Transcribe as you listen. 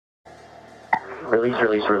Release,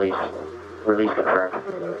 release, release. Release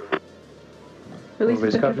confirmed. Release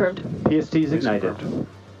has been confirmed. PST is ignited.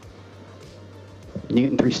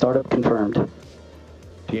 Newton 3 startup confirmed.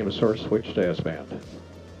 Team source switch to S-band.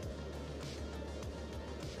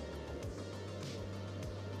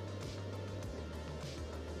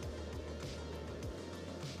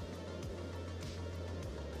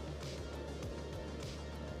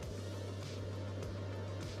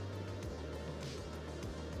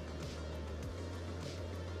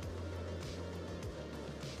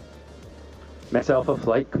 Max Alpha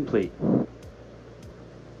flight complete.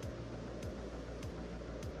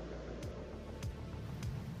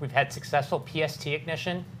 We've had successful PST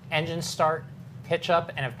ignition, engine start, pitch up,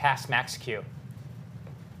 and have passed max Q.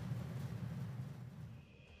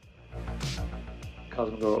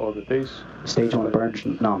 Cosmic Go orbit base. Stage 1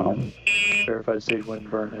 burn nominal. Verified stage 1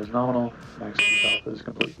 burn is nominal. Max Alpha is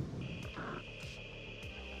complete.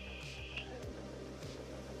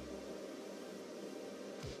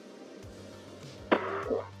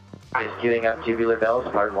 Just queuing up tubular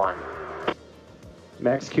bells, part 1.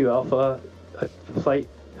 Max Q Alpha flight,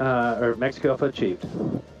 or Max Q Alpha achieved.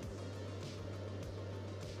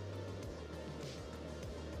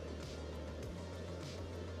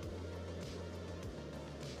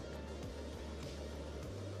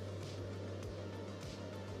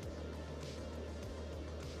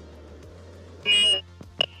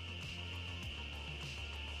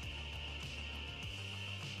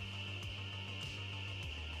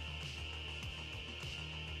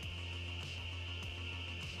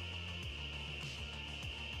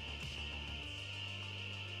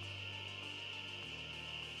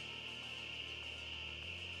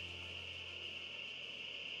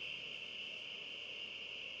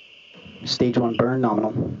 Stage 1 burn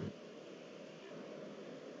nominal.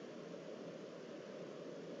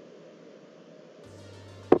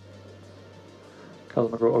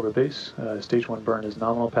 Cosmic Go orbit base. Stage 1 burn is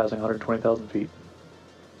nominal, passing 120,000 feet.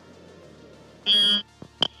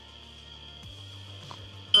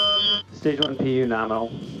 Stage 1 PU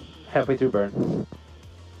nominal, halfway through burn.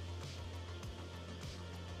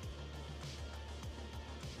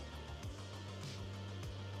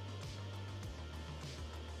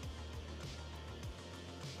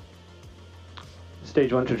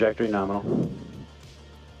 Stage 1 trajectory nominal.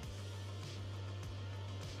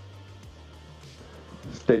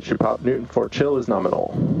 Stage 2 pop Newton 4 chill is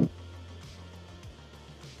nominal.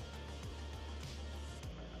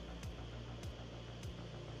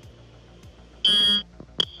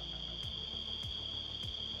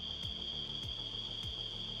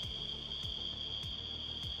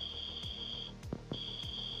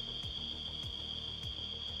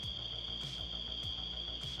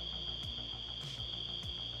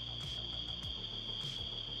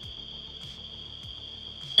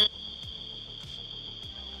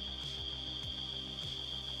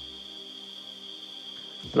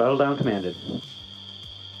 Throttle down commanded.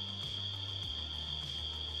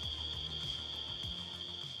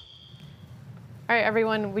 All right,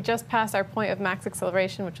 everyone, we just passed our point of max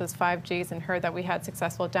acceleration, which was 5 Gs, and heard that we had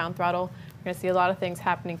successful down throttle. We're going to see a lot of things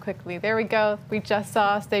happening quickly. There we go. We just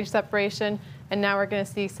saw stage separation, and now we're going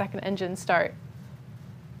to see second engine start.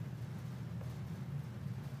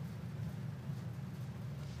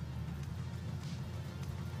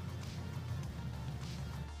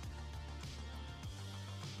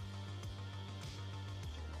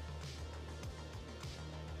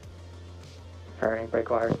 Turning brake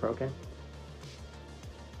wires broken.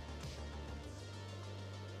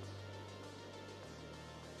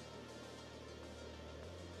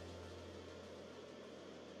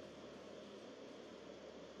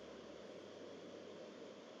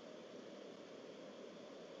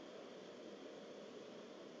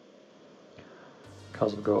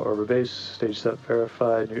 Cosmic Go orbit base. Stage set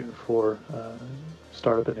verified. Newton 4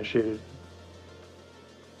 startup initiated.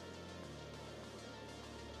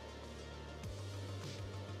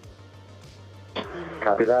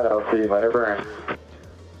 Copy that, I'll see you later burn.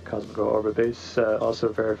 Cosmic Go orbit base,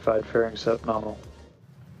 also verified fairing set nominal.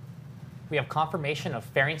 We have confirmation of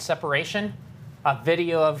fairing separation, a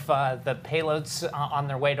video of the payloads on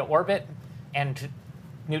their way to orbit, and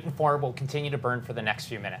Newton 4 will continue to burn for the next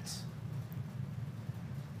few minutes.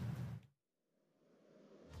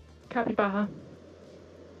 Copy, Baja.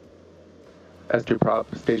 S2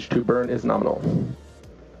 prop, stage 2 burn is nominal.